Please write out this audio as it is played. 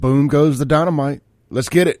Boom goes the dynamite. Let's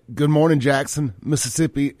get it. Good morning, Jackson,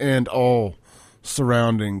 Mississippi, and all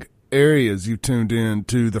surrounding areas. You tuned in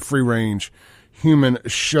to the Free Range Human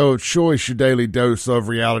Show of Choice, your daily dose of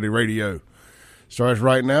reality radio. Starts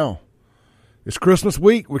right now. It's Christmas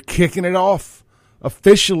week. We're kicking it off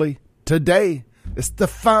officially today. It's the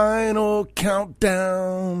final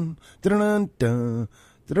countdown. Dun-dun-dun,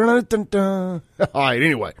 dun-dun-dun-dun. All right,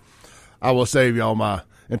 anyway, I will save y'all my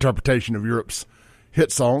interpretation of Europe's hit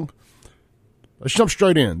song. Let's jump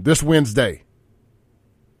straight in. This Wednesday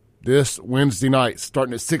night,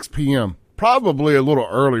 starting at 6 p.m., probably a little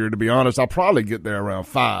earlier, to be honest. I'll probably get there around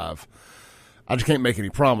 5. I just can't make any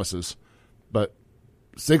promises. But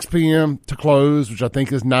 6 p.m. to close, which I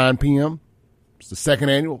think is 9 p.m. It's the second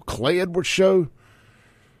annual Clay Edwards Show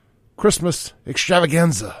Christmas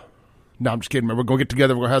extravaganza. No, I'm just kidding, man. We're going to get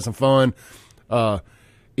together. We're going to have some fun.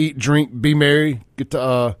 Eat, drink, be merry. Get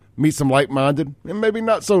to meet some like-minded and maybe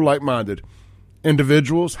not so like-minded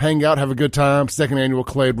individuals. Hang out, have a good time. Second annual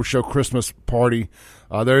Clay Edwards Show Christmas party.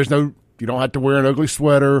 You don't have to wear an ugly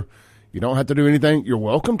sweater. You don't have to do anything. You're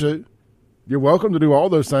welcome to. You're welcome to do all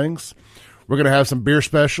those things. We're going to have some beer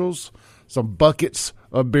specials, some buckets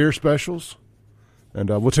of beer specials. And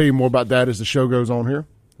we'll tell you more about that as the show goes on here.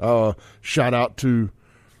 Shout out to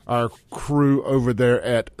our crew over there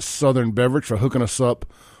at Southern Beverage for hooking us up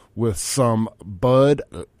with some Bud.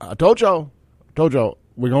 I told y'all,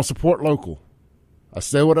 we're going to support local. I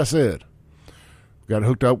said what I said. We got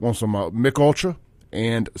hooked up on some Mick Ultra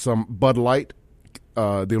and some Bud Light,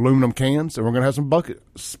 the aluminum cans, and we're going to have some bucket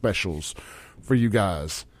specials for you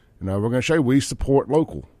guys. And we're going to show you we support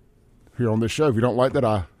local here on this show. If you don't like that,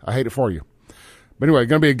 I hate it for you. But anyway,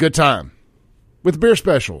 going to be a good time with beer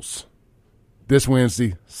specials this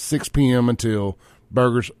Wednesday, 6 p.m. until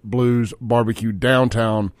Burgers, Blues, Barbecue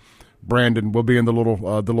downtown Brandon. We'll be in the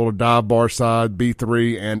little dive bar side,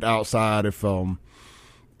 B3, and outside if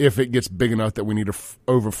it gets big enough that we need to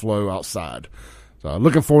overflow outside. So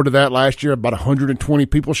looking forward to that. Last year, about 120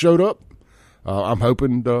 people showed up. I'm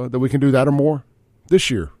hoping that we can do that or more this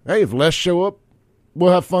year. Hey, if less show up,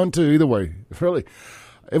 we'll have fun too. Either way, really,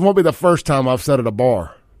 it won't be the first time I've sat at a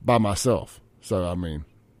bar by myself. So, I mean,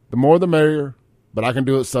 the more the merrier, but I can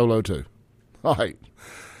do it solo too. All right,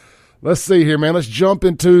 let's see here, man. Let's jump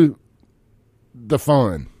into the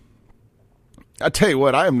fun. I tell you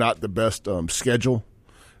what, I am not the best schedule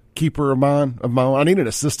keeper of my own. I need an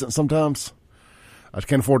assistant sometimes. I just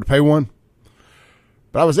can't afford to pay one.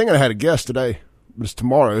 But I was thinking I had a guest today, but it's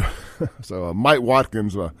tomorrow. So Mike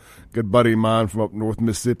Watkins, a good buddy of mine from up north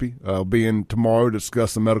Mississippi, will be in tomorrow to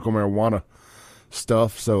discuss some medical marijuana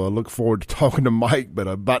stuff. So I look forward to talking to Mike. But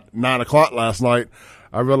about 9 o'clock last night,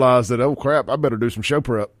 I realized that, oh, crap, I better do some show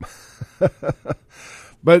prep.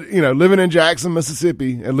 But, living in Jackson,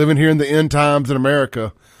 Mississippi, and living here in the end times in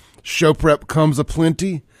America, show prep comes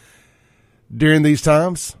aplenty during these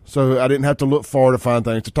times. So I didn't have to look far to find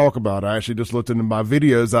things to talk about. I actually just looked into my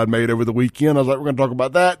videos I'd made over the weekend. I was like, we're going to talk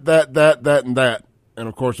about that, and that. And,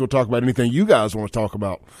 of course, we'll talk about anything you guys want to talk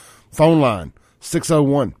about. Phone line,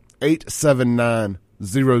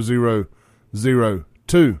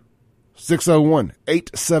 601-879-0002.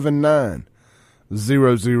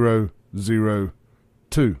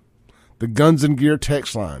 601-879-0002. The Guns and Gear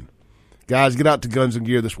text line. Guys, get out to Guns and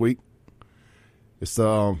Gear this week. It's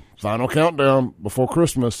the final countdown before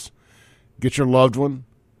Christmas. Get your loved one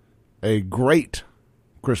a great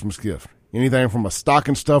Christmas gift. Anything from a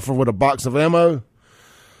stocking stuffer with a box of ammo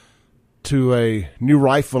to a new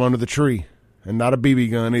rifle under the tree, and not a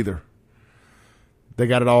BB gun either. They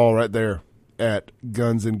got it all right there at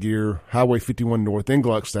Guns and Gear, Highway 51 North in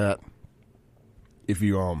Gluckstadt. If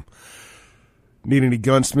you need any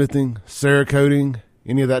gunsmithing, Cerakoting,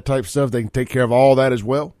 any of that type of stuff, they can take care of all that as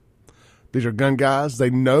well. These are gun guys. They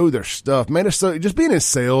know their stuff. Man, it's so, just being in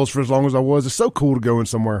sales for as long as I was, it's so cool to go in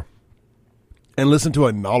somewhere and listen to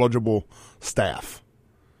a knowledgeable staff.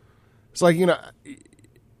 It's like,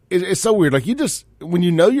 it's so weird. Like, when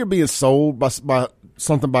you're being sold by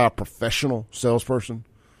something by a professional salesperson,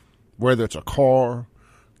 whether it's a car,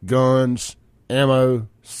 guns, ammo,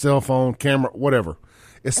 cell phone, camera, whatever,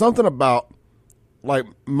 it's something about, like,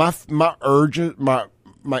 my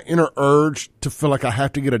inner urge to feel like I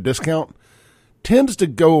have to get a discount tends to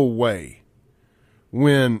go away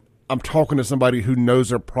when I'm talking to somebody who knows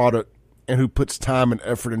their product and who puts time and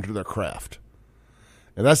effort into their craft.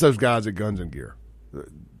 And that's those guys at Guns and Gear.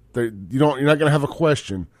 You're not going to have a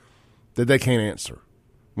question that they can't answer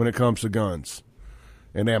when it comes to guns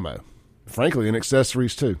and ammo, frankly, and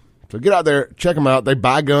accessories too. So get out there, check them out. They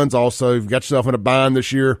buy guns also. If you've got yourself in a bind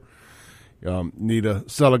this year, need to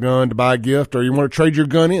sell a gun to buy a gift, or you want to trade your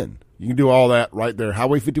gun in. You can do all that right there.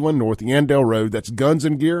 Highway 51 North, Yandell Road. That's Guns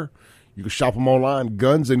and Gear. You can shop them online,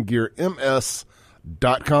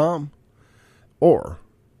 gunsandgearms.com, or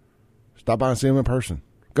stop by and see them in person.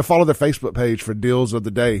 Go follow their Facebook page for deals of the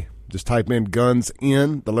day. Just type in Guns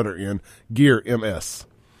in, the letter N, Gear MS.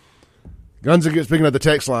 Guns and Gear, speaking of the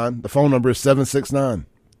text line, the phone number is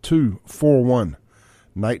 769-241-1944.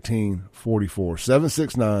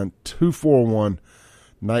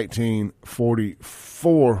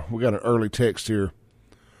 769-241-1944. We got an early text here.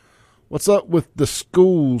 What's up with the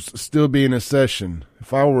schools still being in session?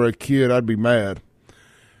 If I were a kid, I'd be mad.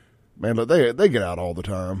 Man, look, they get out all the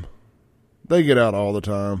time. They get out all the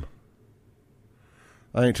time.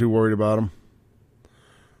 I ain't too worried about them.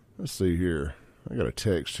 Let's see here. I got a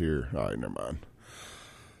text here. All right, never mind.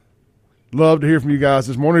 Love to hear from you guys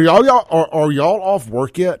this morning. Are y'all off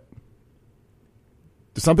work yet?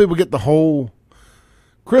 Do some people get the whole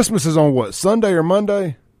Christmas is on what, Sunday or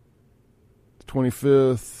Monday?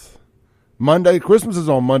 25th. Monday. Christmas is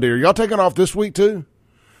on Monday. Are y'all taking off this week too?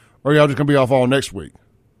 Or are y'all just going to be off all next week?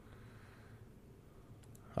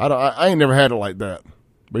 I ain't never had it like that.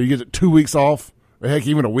 But you get it 2 weeks off, or heck,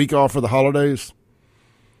 even a week off for the holidays.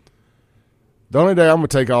 The only day I'm going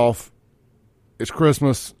to take off is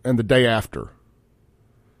Christmas and the day after.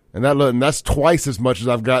 And that's twice as much as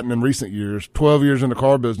I've gotten in recent years. 12 years in the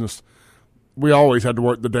car business, we always had to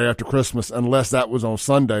work the day after Christmas unless that was on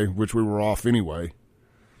Sunday, which we were off anyway.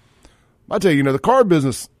 I tell you, the car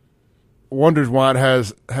business wonders why it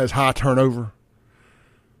has high turnover.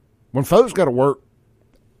 When folks got to work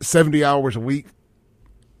 70 hours a week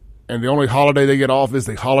and the only holiday they get off is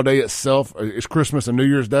the holiday itself, it's Christmas and New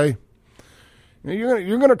Year's Day,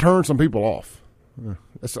 you're going to turn some people off.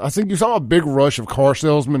 I think you saw a big rush of car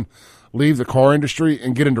salesmen leave the car industry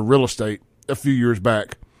and get into real estate a few years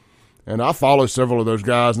back. And I follow several of those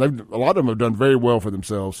guys, and a lot of them have done very well for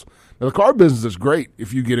themselves. Now, the car business is great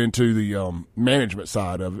if you get into the management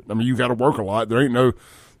side of it. I mean, you got to work a lot. There ain't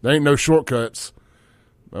no shortcuts.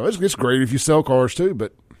 Well, it's great if you sell cars too,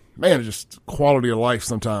 but man, it's just quality of life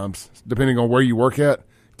sometimes, depending on where you work at,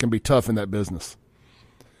 can be tough in that business.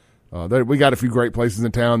 We got a few great places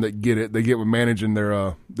in town that get it. They get with managing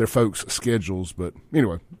their folks' schedules. But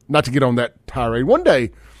anyway, not to get on that tirade. One day,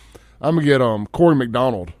 I'm going to get Corey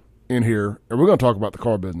McDonald in here, and we're going to talk about the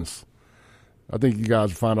car business. I think you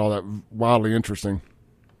guys will find all that wildly interesting.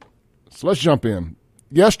 So let's jump in.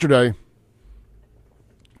 Yesterday,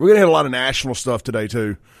 we're going to hit a lot of national stuff today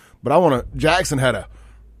too, but Jackson had a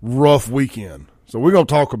rough weekend. So we're going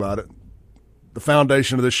to talk about it. The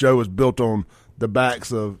foundation of this show is built on the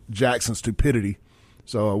backs of Jackson's stupidity.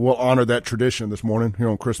 So we'll honor that tradition this morning here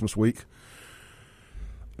on Christmas week.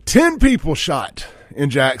 10 people shot in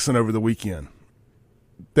Jackson over the weekend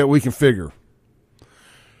that we can figure.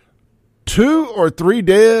 2 or 3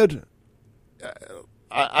 dead.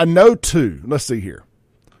 I know 2. Let's see here.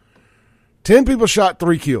 10 people shot,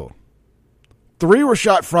 3 killed. 3 were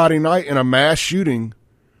shot Friday night in a mass shooting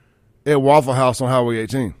at Waffle House on Highway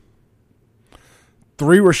 18.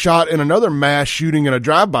 3 were shot in another mass shooting in a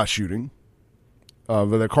drive-by shooting. Where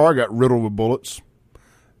their car got riddled with bullets.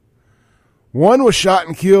 1 was shot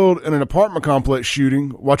and killed in an apartment complex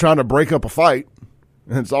shooting while trying to break up a fight.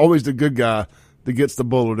 And it's always the good guy that gets the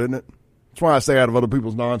bullet, isn't it? That's why I stay out of other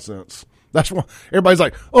people's nonsense. That's why everybody's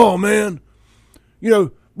like, oh, man,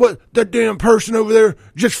 what, that damn person over there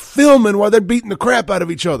just filming while they're beating the crap out of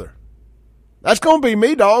each other. That's going to be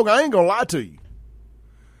me, dog. I ain't going to lie to you.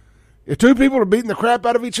 If 2 people are beating the crap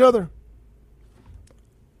out of each other,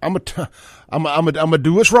 I'm gonna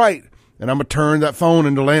do what's right, and I'm going to turn that phone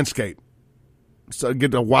into landscape so I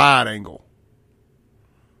get a wide angle.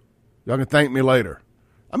 Y'all can thank me later.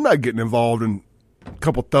 I'm not getting involved in a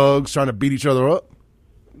couple thugs trying to beat each other up.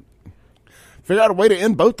 Figure out a way to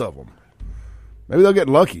end both of them. Maybe they'll get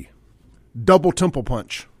lucky. Double temple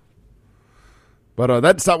punch. But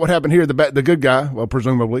that's not what happened here. The good guy, well,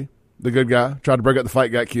 presumably, the good guy tried to break up the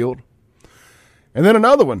fight, got killed. And then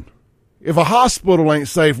another one. If a hospital ain't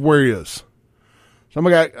safe, where is?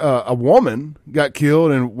 Somebody a woman got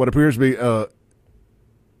killed in what appears to be a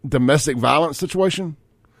domestic violence situation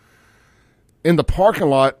in the parking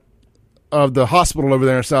lot of the hospital over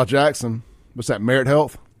there in South Jackson. What's that, Merit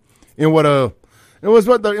Health? In what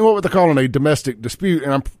they're calling a domestic dispute,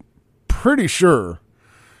 and I'm pretty sure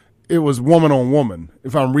it was woman on woman,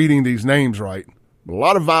 if I'm reading these names right. A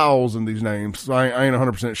lot of vowels in these names, so I ain't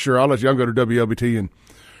 100% sure. I'll let y'all go to WLBT and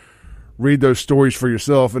read those stories for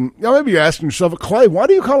yourself. And y'all may be asking yourself, Clay, why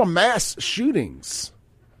do you call them mass shootings?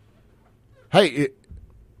 Hey,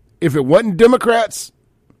 if it wasn't Democrats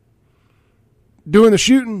doing the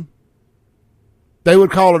shooting, they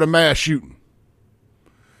would call it a mass shooting.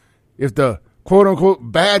 if the quote-unquote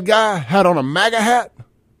bad guy had on a MAGA hat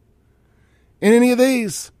in any of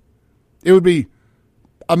these, it would be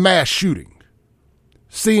a mass shooting.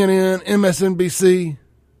 CNN, MSNBC,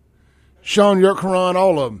 Sean Yurtkuran,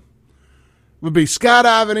 all of them would be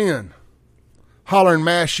skydiving in, hollering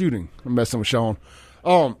mass shooting. I'm messing with Sean.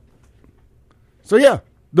 So yeah,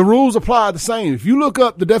 the rules apply the same. If you look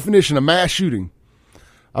up the definition of mass shooting,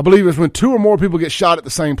 I believe it's when 2 or more people get shot at the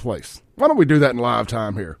same place. Why don't we do that in live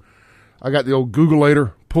time here? I got the old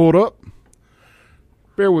Googleator pulled up.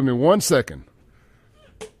 Bear with me 1 second.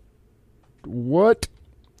 What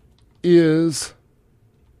is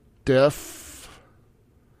definition?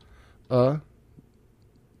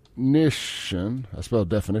 I spelled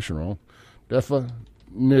definition wrong.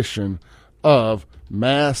 Definition of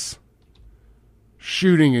mass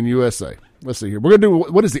shooting in USA. Let's see here. We're going to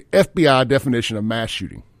do what is the FBI definition of mass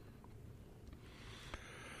shooting.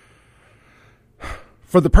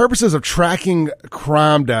 For the purposes of tracking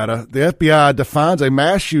crime data, the FBI defines a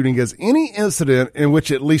mass shooting as any incident in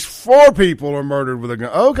which at least 4 people are murdered with a gun.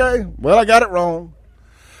 Okay, well, I got it wrong.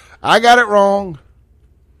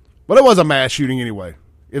 But it was a mass shooting anyway.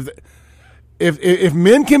 If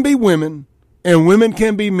men can be women and women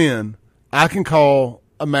can be men, I can call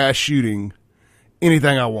a mass shooting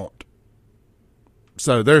anything I want.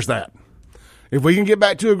 So there's that. If we can get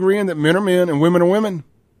back to agreeing that men are men and women are women,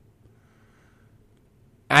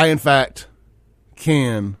 I, in fact,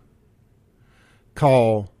 can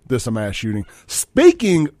call this a mass shooting.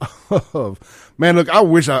 Speaking of, man, look, I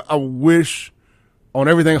wish on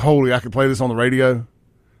Everything Holy I could play this on the radio,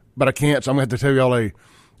 but I can't, so I'm going to have to tell y'all a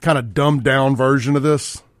kind of dumbed down version of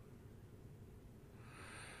this.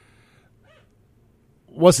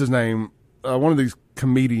 What's his name? One of these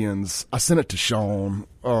comedians. I sent it to Sean.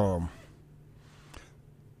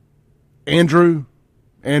 Andrew,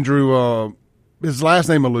 his last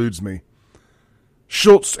name eludes me.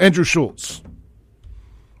 Andrew Schultz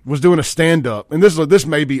was doing a stand-up, and this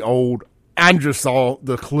may be old. I just saw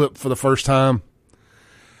the clip for the first time,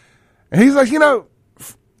 and he's like,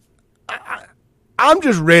 I'm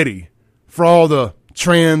just ready for all the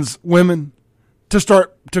trans women to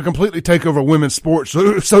start to completely take over women's sports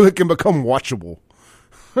so it can become watchable.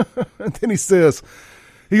 And then he goes,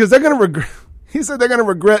 they're going to regret. He said they're going to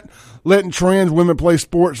regret letting trans women play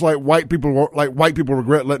sports like white people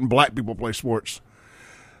regret letting black people play sports.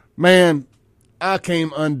 Man, I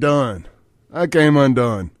came undone. That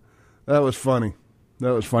was funny.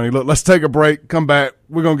 Look, let's take a break. Come back.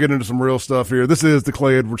 We're going to get into some real stuff here. This is the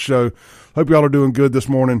Clay Edwards Show. Hope y'all are doing good this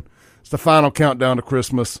morning. It's the final countdown to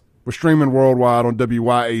Christmas. We're streaming worldwide on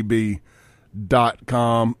WYAB.com.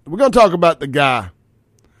 We're going to talk about the guy.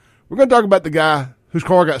 Whose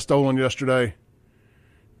car got stolen yesterday.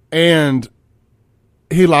 And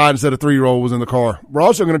he lied and said a 3-year-old was in the car. We're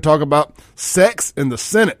also going to talk about sex in the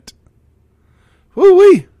Senate.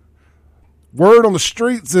 Woo-wee. Word on the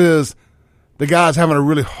streets is the guy's having a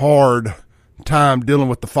really hard time dealing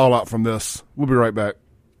with the fallout from this. We'll be right back.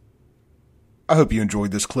 I hope you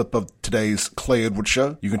enjoyed this clip of today's Clay Edwards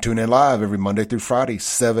Show. You can tune in live every Monday through Friday,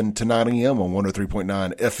 7 to 9 a.m. on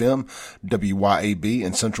 103.9 FM, WYAB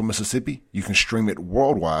in Central Mississippi. You can stream it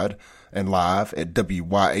worldwide and live at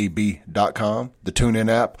WYAB.com, the TuneIn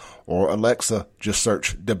app, or Alexa. Just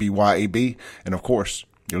search WYAB. And of course,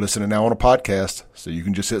 you're listening now on a podcast, so you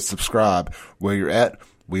can just hit subscribe where you're at.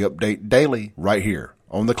 We update daily right here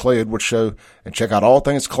on the Clay Edwards Show, and check out all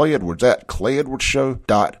things Clay Edwards at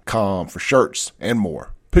ClayEdwardsShow.com for shirts and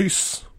more. Peace.